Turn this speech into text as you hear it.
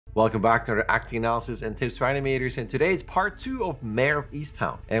Welcome back to our acting analysis and tips for animators, and today it's part 2 of Mare of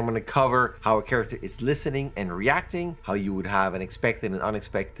Easttown, and I'm going to cover how a character is listening and reacting, how you would have an expected and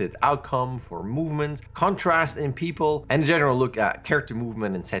unexpected outcome for movement, contrast in people, and a general look at character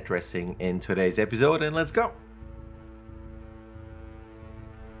movement and set dressing in today's episode, and let's go!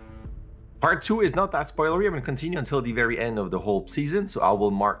 Part 2 is not that spoilery. I'm going to continue until the very end of the whole season, so I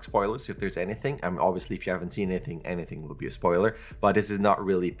will mark spoilers if there's anything. Obviously, if you haven't seen anything will be a spoiler, but this is not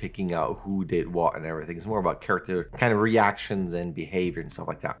really picking out who did what and everything. It's more about character kind of reactions and behavior and stuff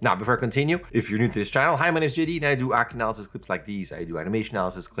like that. Now, before I continue, if you're new to this channel, hi, my name is JD, and I do act analysis clips like these. I do animation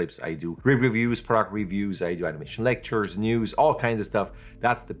analysis clips, I do rig reviews, product reviews, I do animation lectures, news, all kinds of stuff.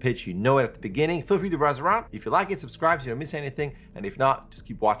 That's the pitch. You know it at the beginning. Feel free to browse around. If you like it, subscribe so you don't miss anything, and if not, just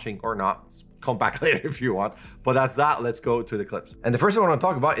keep watching or not. Come back later if you want, but that's that. Let's go to the clips. And the first one I want to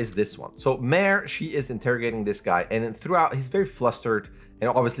talk about is this one. So Mare, she is interrogating this guy, and throughout he's very flustered and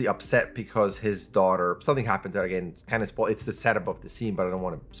obviously upset because his daughter, something happened that, again, kind of spoil. It's the setup of the scene, but I don't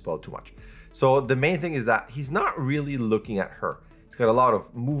want to spoil too much. So the main thing is that he's not really looking at her. He's got a lot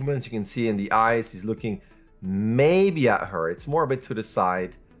of movements you can see in the eyes. He's looking maybe at her. It's more a bit to the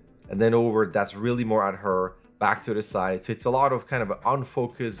side, and then over, that's really more at her. Back to the side. So it's a lot of kind of an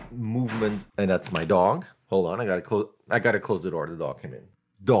unfocused movement. And that's my dog. Hold on, I gotta close the door. The dog came in.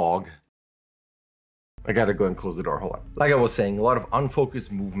 Dog. I gotta go and close the door. Hold on. Like I was saying, a lot of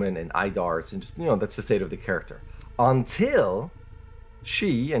unfocused movement and eye darts, and just, you know, that's the state of the character. Until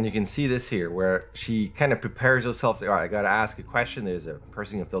she, and you can see this here, where she kind of prepares herself, like, all right, I gotta ask a question. There's a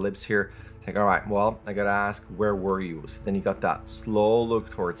pursing of the lips here. It's like, all right, well, I gotta ask, where were you? So then you got that slow look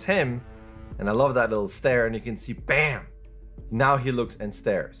towards him. And I love that little stare, and you can see, bam! Now he looks and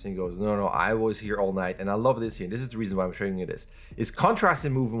stares, and he goes, no, I was here all night. And I love this here. This is the reason why I'm showing you this. It's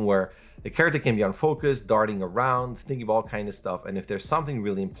contrasting movement where the character can be unfocused, darting around, thinking about all kind of stuff. And if there's something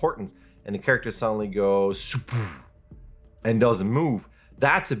really important, and the character suddenly goes, and doesn't move,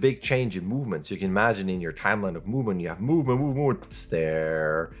 that's a big change in movement. So you can imagine in your timeline of movement, you have movement,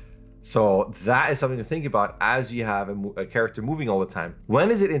 stare. So that is something to think about as you have a character moving all the time.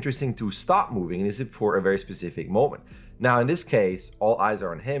 When is it interesting to stop moving, and is it for a very specific moment? Now, in this case, all eyes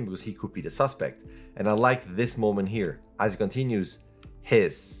are on him because he could be the suspect. And I like this moment here. As he continues,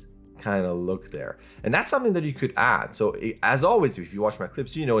 his kind of look there. And that's something that you could add. So as always, if you watch my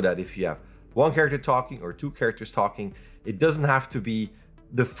clips, you know that if you have one character talking or two characters talking, it doesn't have to be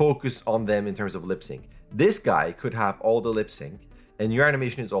the focus on them in terms of lip sync. This guy could have all the lip sync, and your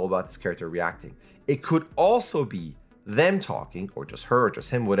animation is all about this character reacting. It could also be them talking, or just her, or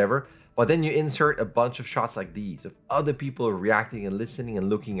just him, whatever, but then you insert a bunch of shots like these of other people reacting and listening and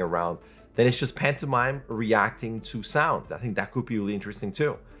looking around. Then it's just pantomime reacting to sounds. I think that could be really interesting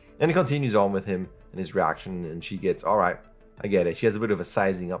too. And it continues on with him and his reaction, and she gets, all right, I get it. She has a bit of a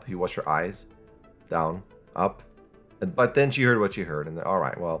sizing up. You watch her eyes, down, up, but then she heard what she heard, and then, all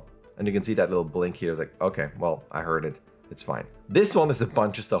right, well, and you can see that little blink here. It's like, okay, well, I heard it. It's fine. This one is a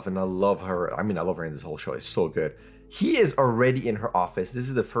bunch of stuff, and I love her. I mean, I love her in this whole show. It's so good. He is already in her office. This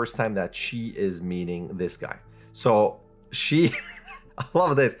is the first time that she is meeting this guy. So she, I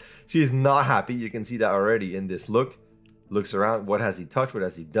love this. She's not happy. You can see that already in this look. Looks around. What has he touched? What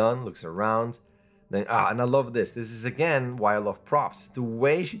has he done? Looks around. Then, and I love this. This is, again, why I love props. The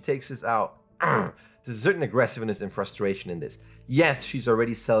way she takes this out. There's a certain aggressiveness and frustration in this. Yes, she's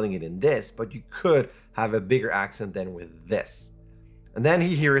already selling it in this, but you could have a bigger accent than with this. And then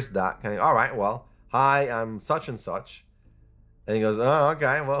he hears that, kind of, all right, well, hi, I'm such and such. And he goes, oh,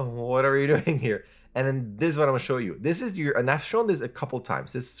 okay, well, what are you doing here? And then this is what I'm gonna show you. This is and I've shown this a couple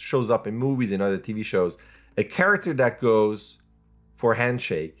times. This shows up in movies and other TV shows. A character that goes for a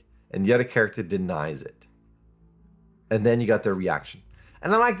handshake and the other character denies it. And then you got their reaction.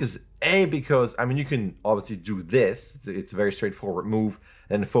 And I like this, A, because, I mean, you can obviously do this. It's a very straightforward move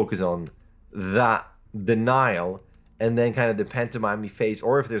and focus on that denial, and then kind of the pantomime face,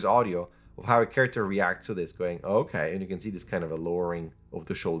 or if there's audio, of how a character reacts to this, going, okay, and you can see this kind of a lowering of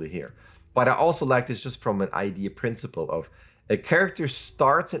the shoulder here. But I also like this just from an idea principle of a character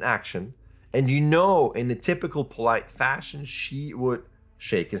starts an action, and you know, in a typical polite fashion, she would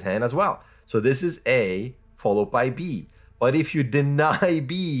shake his hand as well. So this is A followed by B. But if you deny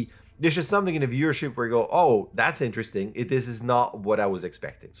B, there's just something in the viewership where you go, oh, that's interesting. This is not what I was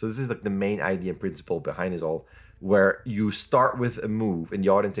expecting. So this is like the main idea and principle behind it all, where you start with a move and the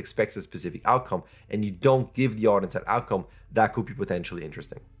audience expects a specific outcome, and you don't give the audience that outcome. That could be potentially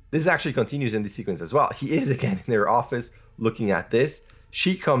interesting. This actually continues in this sequence as well. He is again in their office looking at this.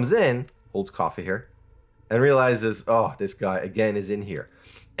 She comes in, holds coffee here, and realizes, oh, this guy again is in here.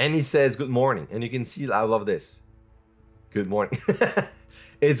 And he says, good morning. And you can see, I love this. Good morning.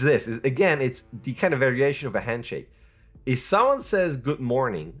 It's this. Again, it's the kind of variation of a handshake. If someone says good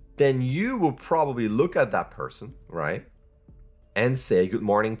morning, then you will probably look at that person, right? And say good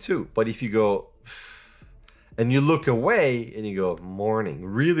morning too. But if you go and you look away and you go morning,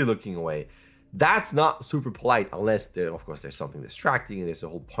 really looking away, that's not super polite unless there, of course, there's something distracting and there's a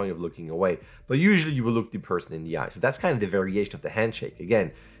whole point of looking away. But usually you will look the person in the eye. So that's kind of the variation of the handshake.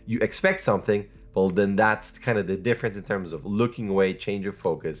 Again, you expect something, well, then that's kind of the difference in terms of looking away, change of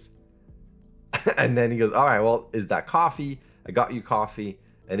focus. And then he goes, all right, well, is that coffee? I got you coffee.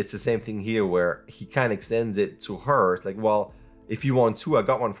 And it's the same thing here where he kind of extends it to her. It's like, well, if you want two, I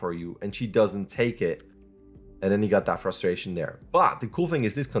got one for you. And she doesn't take it. And then he got that frustration there. But the cool thing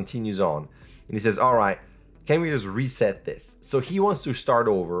is this continues on. And he says, all right, can we just reset this? So he wants to start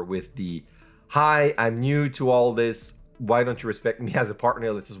over with the, hi, I'm new to all this. Why don't you respect me as a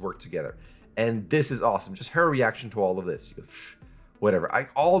partner? Let's just work together. And this is awesome. Just her reaction to all of this. She goes, whatever.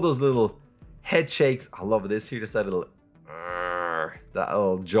 All those little head shakes. I love this here. Just that little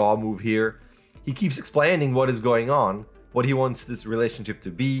jaw move here. He keeps explaining what is going on, what he wants this relationship to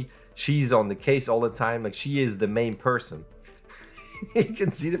be. She's on the case all the time. Like she is the main person. You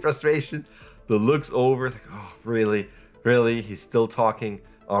can see the frustration. The looks over, like, oh, really? Really? He's still talking.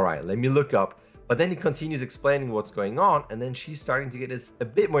 All right, let me look up. But then he continues explaining what's going on, and then she's starting to get a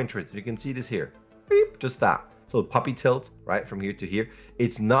bit more interested. You can see this here. Beep, just that. Little puppy tilt, right, from here to here.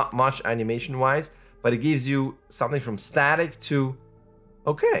 It's not much animation-wise, but it gives you something from static to,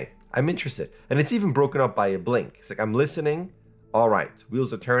 okay, I'm interested. And it's even broken up by a blink. It's like, I'm listening. All right,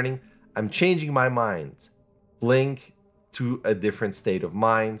 wheels are turning. I'm changing my mind. Blink to a different state of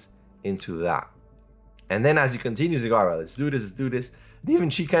mind. Into that. And then as he continues, you go, all right, let's do this. And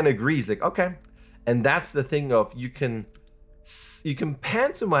even she kind of agrees, like, okay. And that's the thing of you can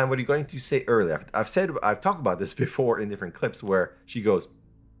pantomime what you're going to say earlier. I've talked about this before in different clips where she goes,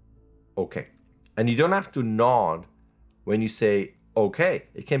 okay. And you don't have to nod when you say okay.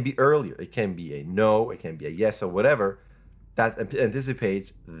 It can be earlier. It can be a no, it can be a yes or whatever. That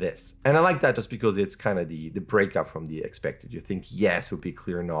anticipates this. And I like that just because it's kind of the breakup from the expected. You think yes would be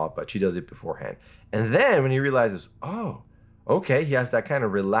clear nod, but she does it beforehand. And then when he realizes, oh, okay, he has that kind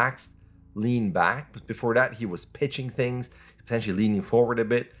of relaxed lean back. But before that, he was pitching things, potentially leaning forward a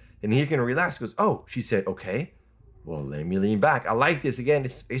bit. And he can relax, goes, oh, she said, okay, well, let me lean back. I like this. Again,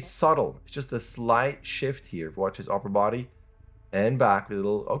 it's subtle. It's just a slight shift here. Watch his upper body and back with a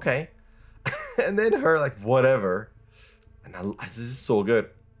little, okay. And then her like, whatever. And this is so good.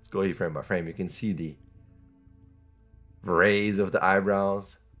 Let's go here frame by frame. You can see the raise of the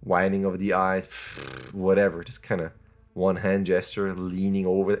eyebrows, widening of the eyes, whatever. Just kind of one hand gesture, leaning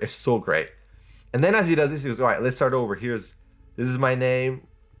over. It's so great. And then as he does this, he goes, all right, let's start over. This is my name.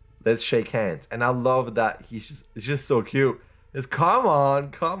 Let's shake hands. And I love that it's just so cute. It's come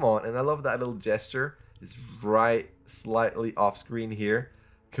on. And I love that little gesture. It's right slightly off screen here.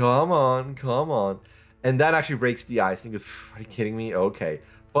 Come on. And that actually breaks the ice. And he goes, are you kidding me? Okay.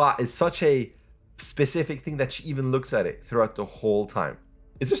 But it's such a specific thing that she even looks at it throughout the whole time.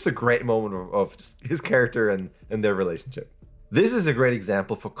 It's just a great moment of just his character and their relationship. This is a great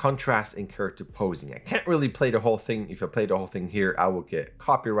example for contrast in character posing. I can't really play the whole thing. If I play the whole thing here, I will get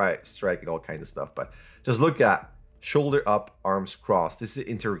copyright strike and all kinds of stuff. But just look at shoulder up, arms crossed. This is the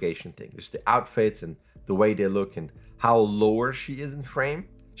interrogation thing. There's the outfits and the way they look and how lower she is in frame.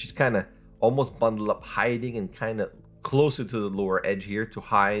 She's kind of almost bundled up, hiding and kind of closer to the lower edge here to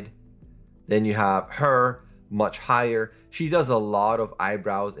hide. Then you have her much higher. She does a lot of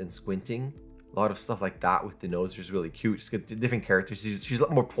eyebrows and squinting, a lot of stuff like that with the nose, which is really cute. She's got different characters. She's a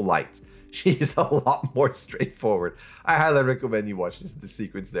lot more polite. She's a lot more straightforward. I highly recommend you watch the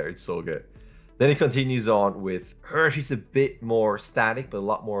sequence there. It's so good. Then it continues on with her. She's a bit more static, but a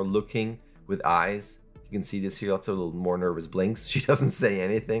lot more looking with eyes. You can see this here, lots of little more nervous blinks. She doesn't say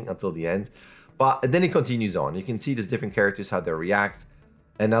anything until the end. But then it continues on. You can see there's different characters, how they react.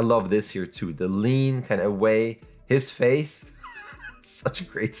 And I love this here too. The lean kind of away, his face. Such a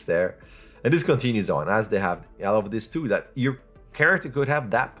great stare. And this continues on as they have, I love this too, that your character could have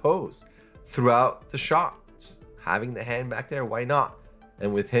that pose throughout the shot. Just having the hand back there, why not?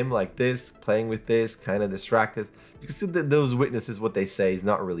 And with him like this, playing with this, kind of distracted. You can see that those witnesses, what they say is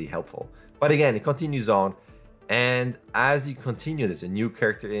not really helpful. But again, it continues on. And as you continue, there's a new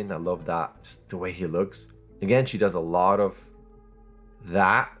character in. I love that. Just the way he looks. Again, she does a lot of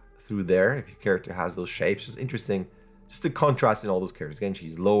that through there. If your character has those shapes, it's interesting. Just the contrast in all those characters. Again,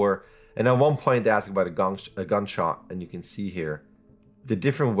 she's lower. And at one point, they ask about a gunshot. And you can see here the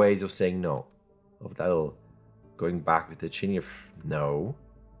different ways of saying no. Of that little going back with the chin here. No.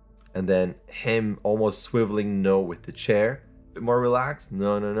 And then him almost swiveling no with the chair. bit more relaxed?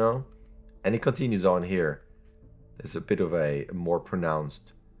 No, no, no. And it continues on here. There's a bit of a more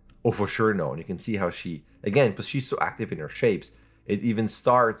pronounced, oh, for sure, no. And you can see how she, again, because she's so active in her shapes, it even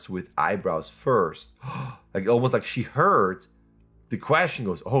starts with eyebrows first. Like almost like she heard the question,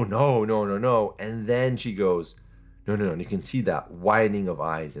 goes, oh, no, no, no, no. And then she goes, no, no, no. And you can see that widening of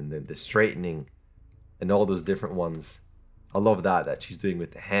eyes and then the straightening and all those different ones. I love that she's doing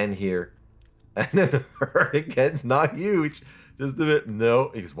with the hand here. And then her again's not huge. Just a bit,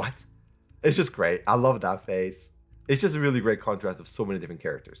 no. He goes, what? It's just great. I love that face. It's just a really great contrast of so many different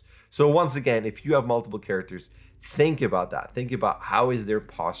characters. So once again, if you have multiple characters, think about that. Think about how is their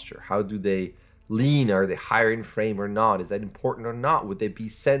posture? How do they lean? Are they higher in frame or not? Is that important or not? Would they be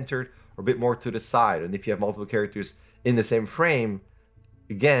centered or a bit more to the side? And if you have multiple characters in the same frame,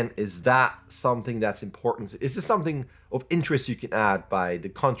 again, is that something that's important? Is this something of interest you can add by the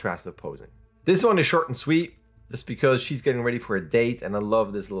contrast of posing? This one is short and sweet, just because she's getting ready for a date, and I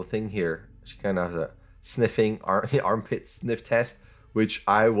love this little thing here. She kind of has a sniffing armpit sniff test, which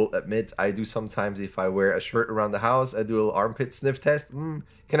I will admit I do sometimes if I wear a shirt around the house. I do a little armpit sniff test. Can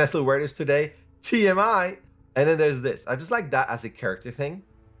I still wear this today? TMI. And then there's this. I just like that as a character thing.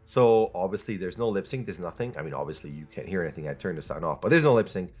 So obviously there's no lip sync. There's nothing. I mean, obviously you can't hear anything. I turned the sound off, but there's no lip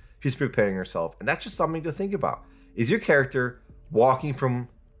sync. She's preparing herself. And that's just something to think about. Is your character walking from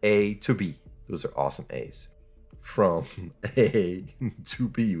A to B? Those are awesome A's. From A to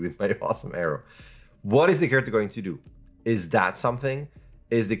B with my awesome arrow. What is the character going to do? Is that something?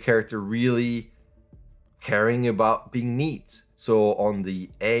 Is the character really caring about being neat? So on the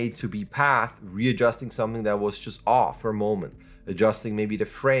A to B path, readjusting something that was just off for a moment, adjusting maybe the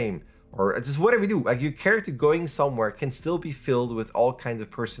frame, or just whatever you do. Like your character going somewhere can still be filled with all kinds of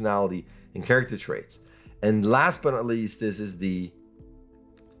personality and character traits. And last but not least, this is the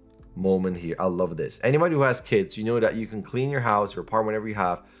moment here. I love this. Anybody who has kids, you know that you can clean your house or apartment, whatever you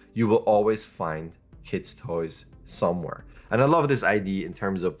have, you will always find kids' toys somewhere. And I love this idea in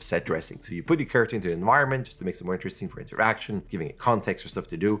terms of set dressing. So you put your character into an environment just to make it more interesting for interaction, giving it context or stuff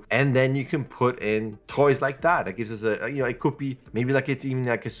to do. And then you can put in toys like that. It gives us a, you know, it could be maybe like it's even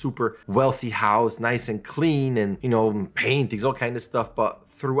like a super wealthy house, nice and clean and, you know, paintings, all kind of stuff. But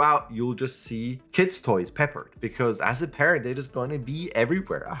throughout, you'll just see kids' toys peppered because as a parent, they're just going to be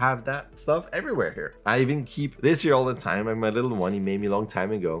everywhere. I have that stuff everywhere here. I even keep this here all the time. And my little one, he made me a long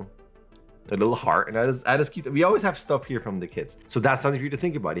time ago. A little heart, and I just keep, we always have stuff here from the kids. So that's something for you to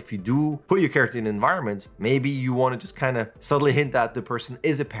think about. If you do put your character in an environment, maybe you want to just kind of subtly hint that the person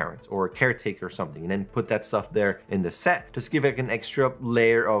is a parent or a caretaker or something, and then put that stuff there in the set. Just give it like an extra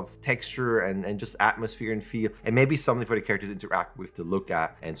layer of texture and just atmosphere and feel, and maybe something for the characters to interact with, to look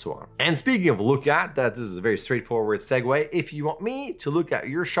at, and so on. And speaking of look at, this is a very straightforward segue. If you want me to look at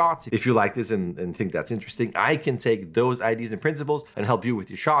your shots, if you like this and think that's interesting, I can take those ideas and principles and help you with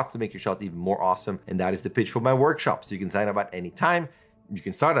your shots to make your shots even more awesome. And that is the pitch for my workshop. So you can sign up at any time. You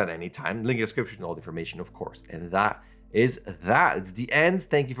can start at any time. Link in the description, all the information, of course. And that is that. It's the end.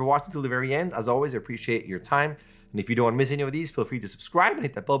 Thank you for watching till the very end. As always, I appreciate your time. And if you don't want to miss any of these, feel free to subscribe and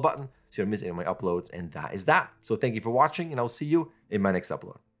hit that bell button so you don't miss any of my uploads. And that is that. So thank you for watching, and I'll see you in my next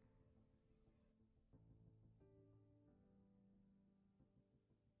upload.